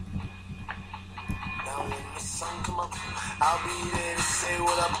sun come up, I'll be there to say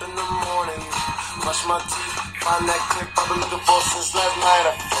what up in the morning. Brush my teeth, find that clip I've been looking for since last night.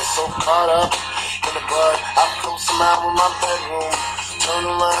 I feel so caught up in the blood. I float somehow in my bedroom.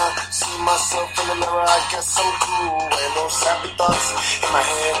 Turn around, see myself in the mirror, I guess I'm cool. And those happy thoughts in my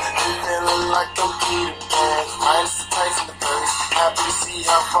head, I'm feeling like I'm Peter Pan. Minus the tights in the first, happy to see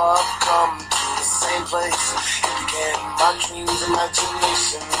how far I've come to the same place. If you can, my dreams,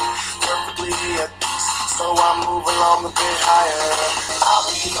 imagination, perfectly at peace. So I move along a bit higher. I'll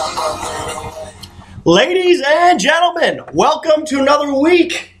be up there. Ladies and gentlemen, welcome to another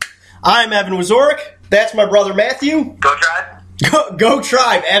week. I'm Evan Wazorek. That's my brother Matthew. Go Tribe. Go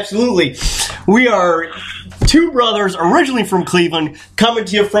Tribe, absolutely. We are two brothers originally from Cleveland, coming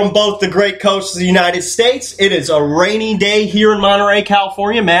to you from both the great coasts of the United States. It is a rainy day here in Monterey,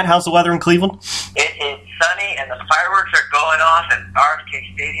 California. Matt, how's the weather in Cleveland? It is sunny, and the fireworks are going off at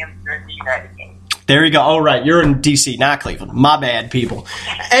RFK Stadium during the United game. There you go. Oh, right. You're in D.C., not Cleveland. My bad, people.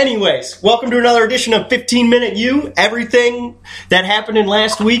 Anyways, welcome to another edition of 15-Minute U. Everything that happened in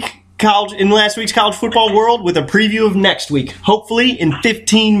last week's college football world with a preview of next week, hopefully in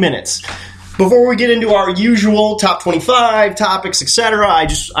 15 minutes. Before we get into our usual top 25 topics, etc.,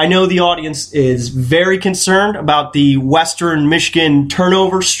 I know the audience is very concerned about the Western Michigan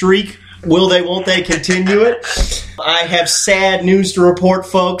turnover streak. Will they, won't they continue it? I have sad news to report,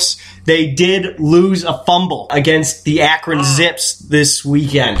 folks. They did lose a fumble against the Akron Zips this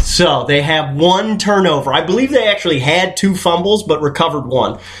weekend. So they have one turnover. I believe they actually had two fumbles but recovered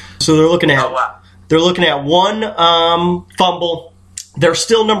one. So they're looking at one fumble. They're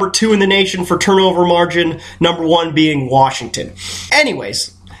still number 2 in the nation for turnover margin, number 1 being Washington.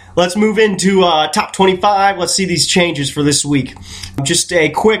 Anyways, let's move into top 25. Let's see these changes for this week. Just a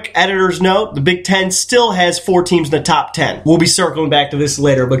quick editor's note. The Big Ten still has 4 teams in the top 10. We'll be circling back to this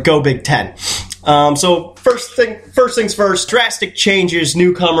later, but go Big Ten. So first things first, drastic changes,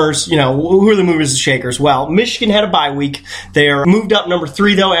 newcomers, who are the movers and shakers? Well, Michigan had a bye week. They're moved up number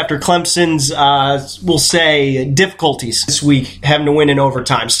 3, though, after Clemson's, we'll say, difficulties this week, having to win in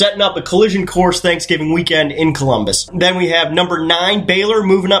overtime, setting up a collision course Thanksgiving weekend in Columbus. Then we have number 9, Baylor,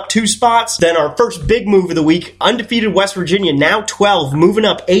 moving up 2 spots. Then our first big move of the week, undefeated West Virginia, now 12, moving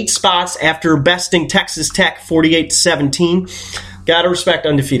up 8 spots after besting Texas Tech 48-17. Gotta respect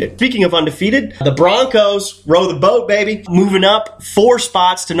undefeated. Speaking of undefeated, the Broncos row the boat, baby. Moving up 4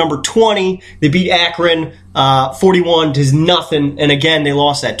 spots to number 20. They beat Akron 41-0. And again, they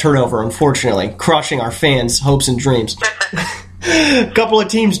lost that turnover, unfortunately, crushing our fans' hopes and dreams. A couple of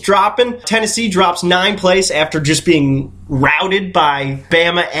teams dropping. Tennessee drops 9th place after just being routed by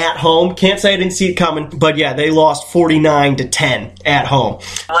Bama at home. Can't say I didn't see it coming, but yeah, they lost 49-10 at home.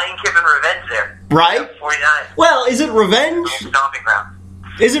 Lane Kiffin revenge there. Right? 49. Well, is it revenge? Stomping ground.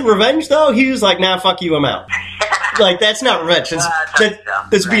 Is it revenge, though? He was like, nah, fuck you, I'm out. Like, that's not revenge.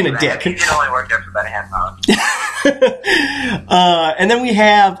 That's being a dick. He only worked there for about a half hour. And then we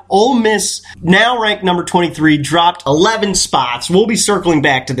have Ole Miss, now ranked number 23, dropped 11 spots. We'll be circling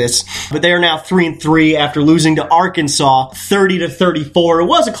back to this, but they are now 3-3 after losing to Arkansas 30-34. It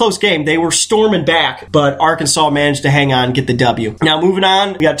was a close game. They were storming back, but Arkansas managed to hang on and get the W. Now, moving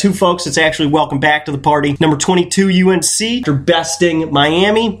on, we got 2 folks that's actually welcome back to the party. Number 22, UNC, after besting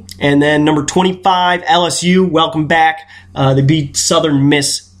Miami. And then number 25, LSU, welcome back. They beat Southern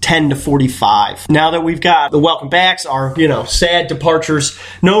Miss 10-45. Now that we've got the welcome backs, our sad departures,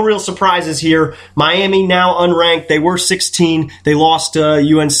 no real surprises here. Miami now unranked. They were 16. They lost to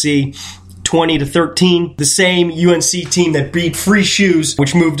UNC 20-13. The same UNC team that beat Free Shoes,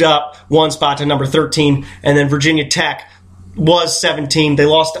 which moved up 1 spot to number 13. And then Virginia Tech was 17. They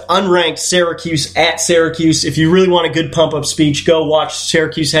lost to unranked Syracuse at Syracuse. If you really want a good pump-up speech, go watch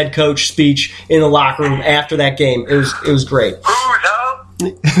Syracuse head coach speech in the locker room after that game. It was great.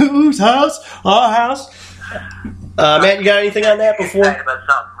 Whose house? Our house. Matt, you got anything on that before? Excited about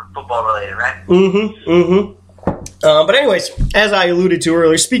something football related, right? Mm-hmm. But anyways, as I alluded to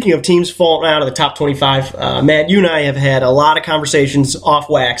earlier, speaking of teams falling out of the top 25, Matt, you and I have had a lot of conversations off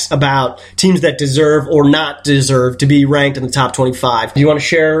wax about teams that deserve or not deserve to be ranked in the top 25. Do you want to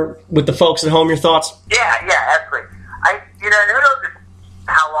share with the folks at home your thoughts? Yeah, absolutely. Who knows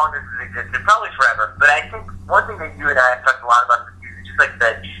how long this has existed? Probably forever. But I think one thing that you and I have talked a lot about this season, just like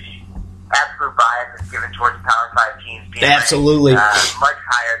the absolute bias that's given towards Power 5 teams being absolutely ranked, much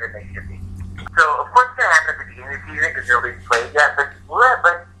higher than they should be. So, of course, it's going to happen at the beginning of the season because nobody's played yet, but we're at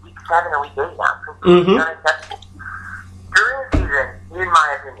week 7 and week 8 now. During the season, in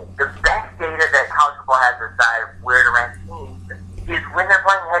my opinion, the best data that college football has to decide where to rank teams is when they're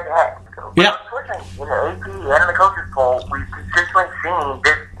playing head-to-head. Yeah. Unfortunately, in the AP and in the coaches poll, we've consistently seen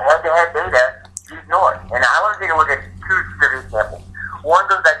this head-to-head data be ignored. And I want to take a look at two specific examples. One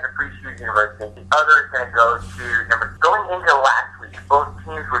goes back to Free Shoes University. The other is going to go to going into last week. Both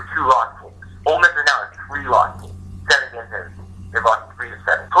teams were 2-loss teams. Ole Miss is now a 3-loss team. 7 games in. They've lost 3 of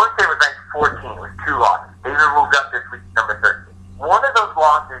 7. Florida State was ranked 14 with 2 losses. They've been moved up this week to number 13. One of those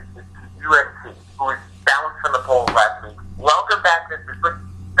losses is to UNC, who was bounced from the polls last week. Welcome back to this week.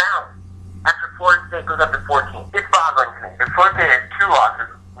 Bounce after Florida State goes up to 14. It's boggling to me. If Florida State has 2 losses,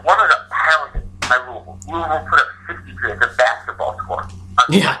 one of them pounded by Louisville. Louisville put up 63 as a basketball score.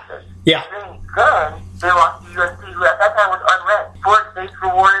 Yeah. Yeah. Then they lost to UNC, who at that time was unranked. Florida State's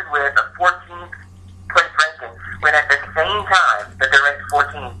rewarded with a 14th place ranking, when at the same time that they're ranked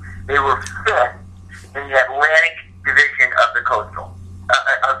 14, they were 5th in the Atlantic Division of the Coastal.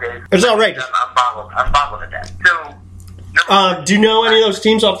 It's outrageous. I'm boggled at that. So, do you know any of those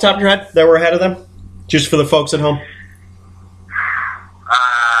teams off the top of your head that were ahead of them? Just for the folks at home.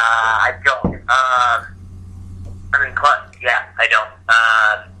 I don't. I don't.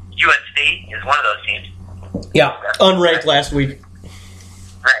 UNC is one of those teams. Yeah, unranked last week.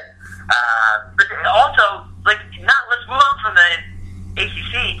 Right. But also, let's move on from the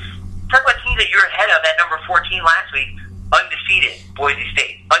ACC. Talk about teams that you're ahead of at number 14 last week. Undefeated Boise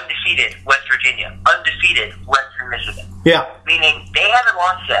State. Undefeated West Virginia. Undefeated Western Michigan. Yeah. Meaning they haven't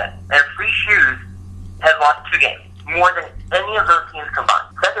lost yet, and Free Shoes has lost 2 games. More than any of those teams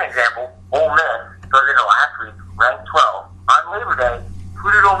combined. Second example, Ole Miss goes into last week, ranked 12. On Labor Day,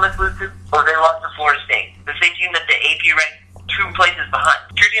 who did Ole Miss lose to? Well, they lost to Florida State. The same team that the AP ranked 2 places behind.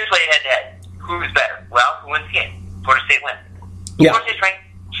 2 teams play head-to-head. Who's better? Well, who wins the game? Florida State wins. Yeah. Florida State's ranked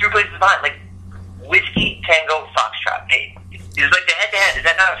 2 places behind. Like, Whiskey, Tango, Foxtrot. It's like the head-to-head. Is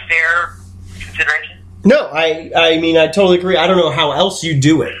that not a fair consideration? No, I mean, I totally agree. I don't know how else you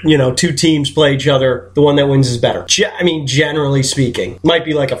do it. 2 teams play each other. The one that wins is better. Generally speaking. Might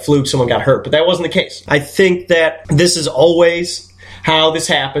be like a fluke, someone got hurt, but that wasn't the case. I think that this is always how this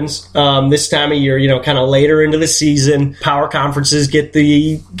happens this time of year, kind of later into the season. Power conferences get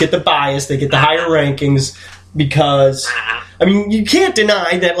the bias. They get the higher rankings because, I mean, you can't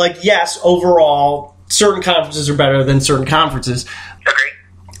deny that, yes, overall, certain conferences are better than certain conferences. Agree.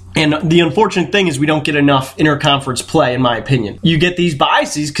 And the unfortunate thing is we don't get enough interconference play, in my opinion. You get these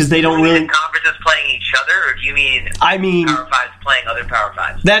biases because they don't really... conferences playing each other, or do you mean Power 5s playing other Power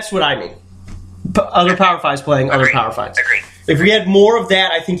 5s? That's what I mean. Other Power 5s playing other Power 5s. Agreed. If we had more of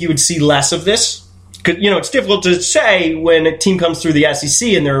that, I think you would see less of this. It's difficult to say when a team comes through the SEC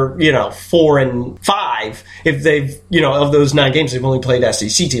and they're, 4-5, if they've, of those 9 games, they've only played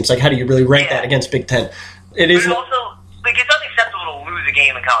SEC teams. Like, how do you really rank that against Big Ten? It isn't... also, it's unacceptable to lose a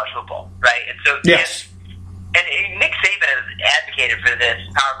game in college football, right? And so, yes. And Nick Saban has advocated for this.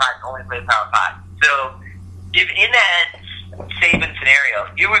 Power 5 only play Power 5. So, if in that Saban scenario,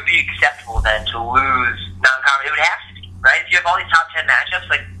 it would be acceptable then to lose non-conference. It would have to be, right? If you have all these top 10 matchups,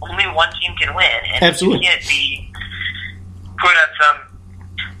 only one team can win, and absolutely. You can't be put on some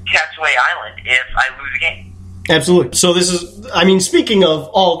castaway island if I lose a game. Absolutely. So this is, speaking of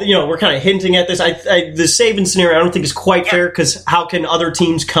all, we're kind of hinting at this. The Saban scenario, I don't think is quite fair because how can other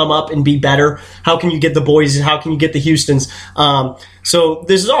teams come up and be better? How can you get the Boises? How can you get the Houstons? So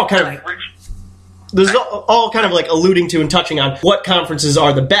this is all kind of... This is all kind of alluding to and touching on what conferences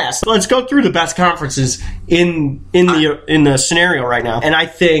are the best. Let's go through the best conferences in the scenario right now. And I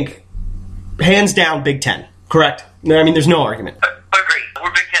think, hands down, Big Ten. Correct? There's no argument. Agreed.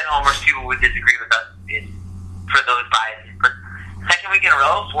 We're Big Ten homers. People would disagree with us for those biases. But second week in a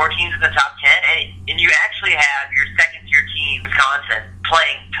row, 4 teams in the top 10, and you actually have your second-tier team, Wisconsin,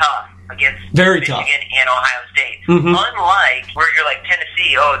 playing tough against Michigan and Ohio State. Mm-hmm. Unlike where you're like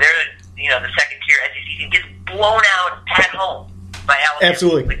Tennessee, they're the second-tier SEC team gets blown out at home by Alabama.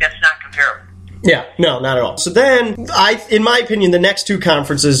 Absolutely. That's not comparable. Yeah, no, not at all. So then, in my opinion, the next 2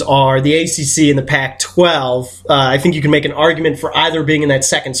 conferences are the ACC and the Pac-12. I think you can make an argument for either being in that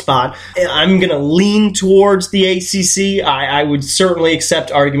second spot. I'm going to lean towards the ACC. I would certainly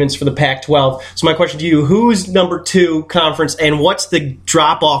accept arguments for the Pac-12. So my question to you, who's number 2 conference, and what's the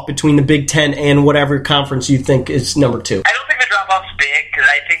drop-off between the Big Ten and whatever conference you think is number 2? I don't think the drop-off's big, because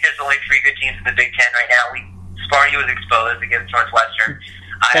I think there's only 3 good teams in the Big Ten right now. Sparty was exposed against Northwestern.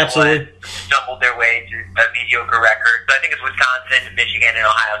 Iowa stumbled their way to a mediocre record. So I think it's Wisconsin, Michigan, and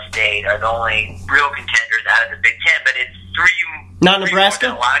Ohio State are the only real contenders out of the Big Ten. But it's 3... Not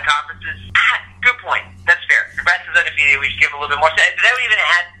Nebraska? A lot of conferences. Good point. That's fair. Nebraska's undefeated. We should give them a little bit more. That would even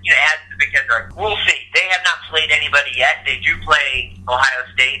add to the Big Ten. We'll see. They have not played anybody yet. They do play Ohio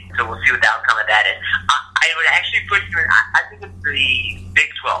State, so we'll see what the outcome of that is. I would actually put you in... I think it's the Big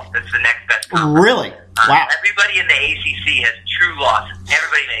 12. That's the next best conference. Really? Wow. Everybody in the ACC has 2 losses.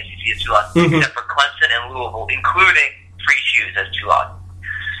 Everybody in the ACC has 2 losses, except for Clemson and Louisville. Louisville, including free shoes as 2 odds.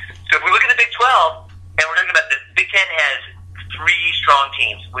 So if we look at the Big 12, and we're talking about the Big 10 has 3 strong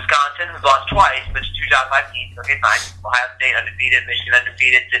teams. Wisconsin, who's lost twice, but it's 2 top 5 teams. Okay, fine. Ohio State undefeated, Michigan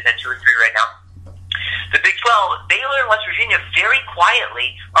undefeated, just at 2 or 3 right now. The Big 12, Baylor and West Virginia very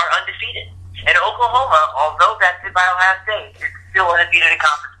quietly are undefeated. And Oklahoma, although bested by Ohio State, is still undefeated in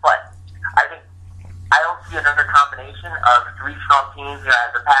conference play. I don't see another combination of 3 strong teams. You know,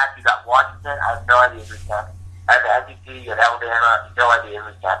 as a pack, you got Washington. I have no idea who's next. I have the SEC, you have Alabama, no idea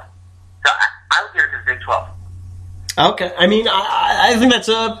who's next. So I would give it to the Big 12. Okay. I mean, I think that's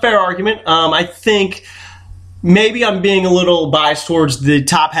a fair argument. I think maybe I'm being a little biased towards the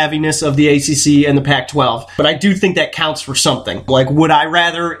top heaviness of the ACC and the Pac-12, but I do think that counts for something. Like, would I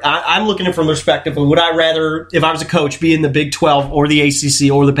rather, I'm looking at it from the perspective of, would I rather, if I was a coach, be in the Big 12 or the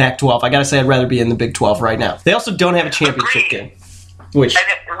ACC or the Pac-12? I got to say I'd rather be in the Big 12 right now. They also don't have a championship game. Which? And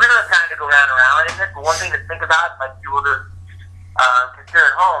we don't have time to go round and round in this, but one thing to think about, like you will consider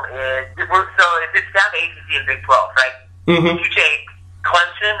at home, is, so if it's down to ACC and Big 12, right? Mm-hmm. You take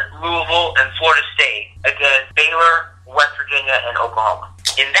Clemson, Louisville, and Florida State against Baylor, West Virginia, and Oklahoma.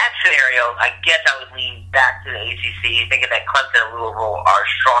 In that scenario, I guess I would lean back to the ACC, thinking that Clemson and Louisville are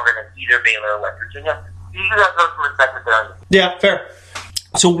stronger than either Baylor or West Virginia. You have those some respect with their. Yeah, fair.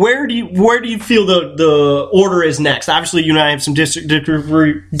 So where do you feel the order is next? Obviously, you and I have some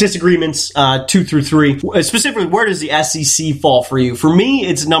disagreements 2 through 3. Specifically, where does the SEC fall for you? For me,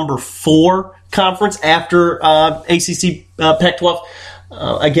 it's number 4 conference after ACC Pac-12.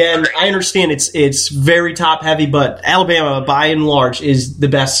 Again, I understand it's very top heavy, but Alabama, by and large, is the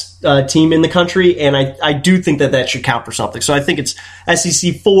best team in the country, and I do think that should count for something. So I think it's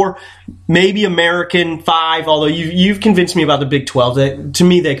SEC 4, maybe American 5. Although you've convinced me about the Big 12. To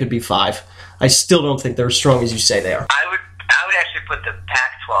me, they could be 5. I still don't think they're as strong as you say they are. I would actually put the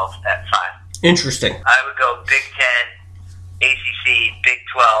Pac-12 at 5. Interesting. I would go Big 10, ACC, Big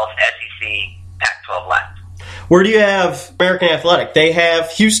 12, SEC, Pac-12 left. Where do you have American Athletic? They have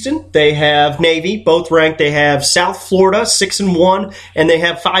Houston, they have Navy, both ranked. They have South Florida, 6-1, and they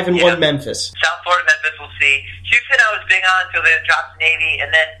have 5-1 Memphis. South Florida, Memphis, we'll see. Houston, I was big on until they dropped Navy, and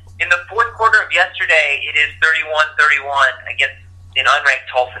then in the fourth quarter of yesterday, it is 31-31 against an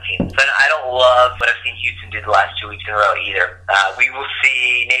unranked Tulsa team. So I don't love what I've seen Houston do the last 2 weeks in a row either. We will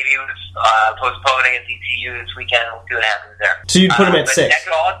see. Navy was postponed against ECU this weekend. We'll see what happens there. So you'd put them at 6.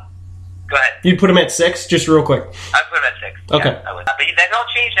 Go ahead. You'd put them at 6, just real quick. I'd put them at 6. Okay. Yeah, I would. But that can all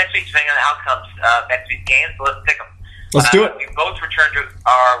change next week depending on the outcomes of next week's games. So let's pick them. Let's do it. We both returned to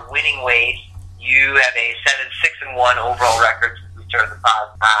our winning ways. You have a 6-1 overall record since we started the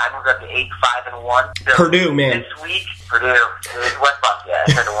pod. I moved up to 8-5-1. So Purdue, man. This week, Purdue. It's West Buffalo.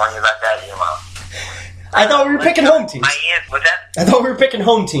 I tried to warn you about that. I thought we were picking home teams. What's that? I thought we were picking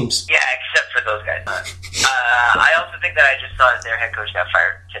home teams. Yeah, except for those guys. I also think that I just saw that their head coach got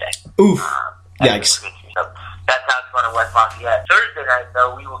fired today. Oof. Yikes. So that's how it's going to West Lafayette. Thursday night,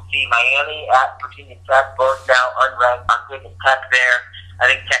 though, we will see Miami at Virginia Tech, both now unranked. I'm taking Tech there. I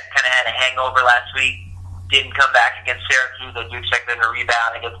think Tech kind of had a hangover last week. Didn't come back against Syracuse. I do expect them to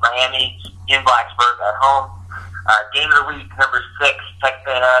rebound against Miami in Blacksburg at home. Game of the week, number 6, Texas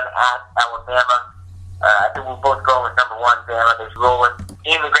A&M at Alabama. I think we'll both go with number 1, Bama. They're rolling.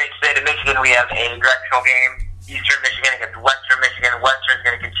 In the great state of Michigan, we have a directional game. Eastern Michigan against Western Michigan. Western's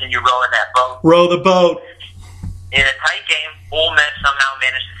going to continue rowing that boat. Row the boat. In a tight game, Ole Miss somehow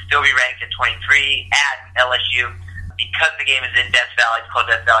managed to still be ranked at 23 at LSU. Because the game is in Death Valley, it's called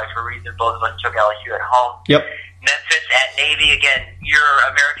Death Valley for a reason. Both of us took LSU at home. Yep. Memphis at Navy. Again, your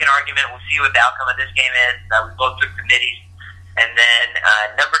American argument. We'll see what the outcome of this game is. We both took the middies. And then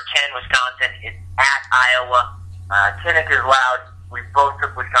number 10, Wisconsin, is at Iowa. Kinnick is loud. We both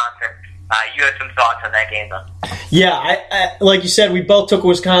took Wisconsin. You had some thoughts on that game, though. Yeah, I like you said, we both took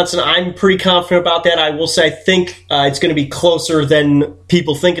Wisconsin. I'm pretty confident about that. I will say I think it's going to be closer than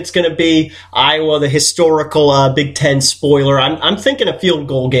people think it's going to be. Iowa, the historical Big Ten spoiler. I'm thinking a field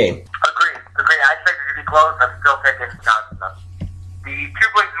goal game. Agree. I expect it to be close. I'm still picking Wisconsin, though. The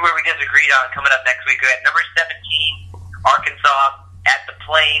 2 places where we disagreed on coming up next week, we had number 17, Arkansas, at the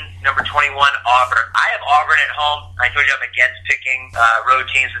Plains, number 21, Auburn. I have Auburn at home. I told you I'm against picking road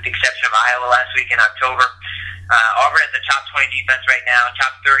teams with the exception of Iowa last week in October. Auburn has the top 20 defense right now,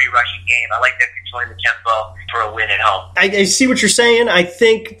 top 30 rushing game. I like them controlling the tempo for a win at home. I see what you're saying. I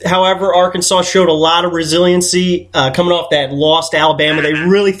think, however, Arkansas showed a lot of resiliency coming off that loss to Alabama. They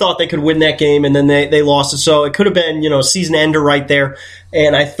really thought they could win that game, and then they lost it. So it could have been, season ender right there.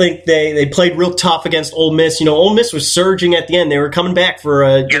 And I think they played real tough against Ole Miss. Ole Miss was surging at the end. They were coming back for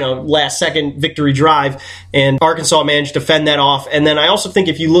a last-second victory drive, and Arkansas managed to fend that off. And then I also think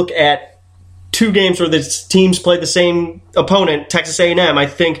if you look at two games where the teams played the same opponent, Texas A&M, I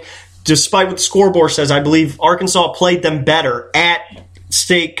think, despite what the scoreboard says, I believe Arkansas played them better at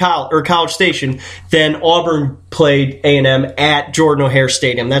College Station than Auburn played A&M at Jordan O'Hare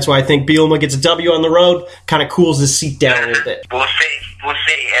Stadium. That's why I think Bielema gets a W on the road, kind of cools the seat down a little bit. We'll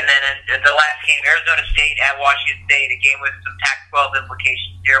see. And then the last game, Arizona State at Washington State, a game with some Pac-12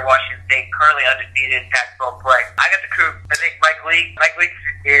 implications here. Washington State currently undefeated in Pac-12 play. I got the Cougs. I think Mike Leake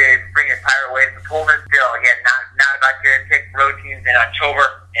is bringing Pirate ways to Pullman. Still, again, not about to pick road teams in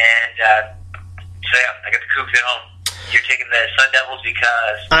October. And so, yeah, I got the Cougs at home. You're taking the Sun Devils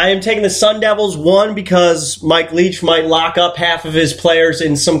because... I am taking the Sun Devils, one, because Mike Leach might lock up half of his players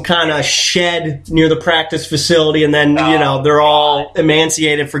in some kind of shed near the practice facility, and then, they're all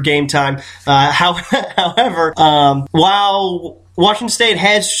emancipated for game time. However, while Washington State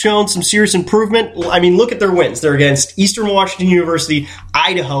has shown some serious improvement, I mean, look at their wins. They're against Eastern Washington University,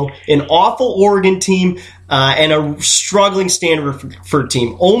 Idaho, an awful Oregon team, and a struggling Stanford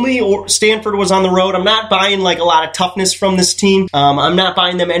team. Only Stanford was on the road. I'm not buying a lot of toughness from this team. I'm not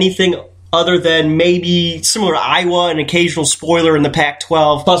buying them anything other than maybe similar to Iowa, an occasional spoiler in the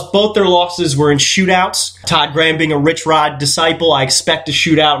Pac-12. Plus, both their losses were in shootouts. Todd Graham being a Rich Rod disciple, I expect a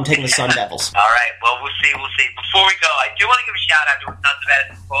shootout and taking the Sun Devils. All right, well, we'll see. Before we go, I do want to give a shout-out to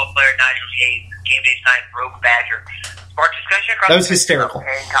Wisconsin football player Nigel Hayes, Game Day Time Rogue Badger. Sparked discussion across that was hysterical.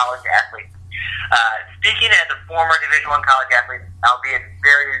 And college athletes. Speaking as a former Division I college athlete, albeit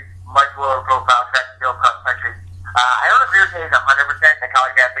very much lower profile, track and field cross country, I don't agree with Hayes 100% that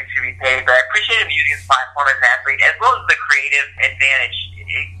college athletes should be paid, but I appreciate him using his platform as an athlete, as well as the creative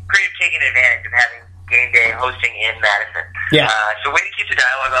taking advantage of having Game Day hosting in Madison. Yeah. So way to keep the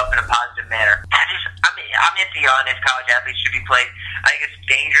dialogue up in a positive manner. I'm iffy on if college athletes should be played. I think it's a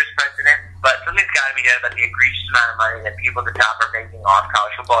dangerous precedent, but something's got to be done about the egregious amount of money that people at the top are making off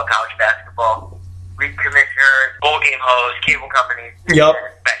college football, college basketball, league commissioners, bowl game hosts, cable companies,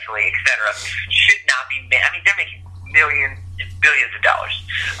 especially, etc. Should not be. They're making millions, billions of dollars.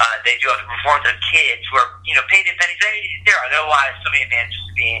 They do have the performance of kids who are, paid in pennies. There are so many advantages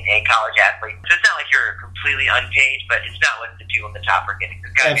to being a college athlete. So it's not like you're completely unpaid, but it's not what the people on the top are getting.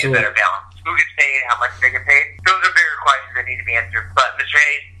 There's got to be a better balance. Who gets paid? How much they get paid? Those are bigger questions that need to be answered. But Mr.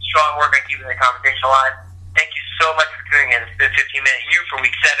 Hayes, strong work on keeping the conversation alive. Thank you so much for tuning in. It's been 15-minute U for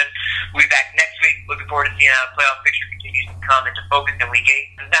Week 7. We'll be back next week. Looking forward to seeing how the playoff picture continues to come into focus in Week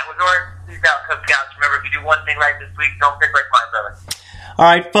 8. And that was Orange. Peace out, Cub Scouts. Remember, if you do one thing right this week, don't pick like my brother. All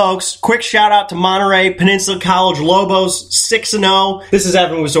right, folks, quick shout-out to Monterey Peninsula College Lobos, 6-0. This is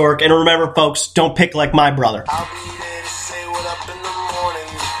Evan Wazork, and remember, folks, don't pick like my brother. I'll be there to say what up in the morning.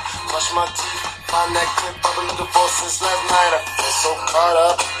 Brush my teeth, find that clip I've been looking for since last night. I feel so caught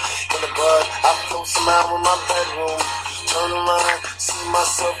up in the bud. I float some out in my bedroom. Turn around, see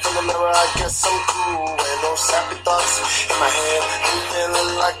myself in the mirror. I guess I'm cool. Ain't no sappy thoughts in my head. I'm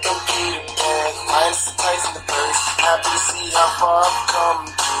feeling like I'm Peter Pan. Ice the tights in the purse. Happy to see how far I've come.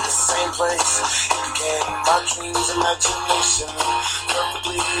 The same place it began. My dreams, imagination,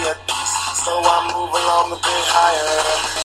 perfectly at peace. So I move along a bit higher.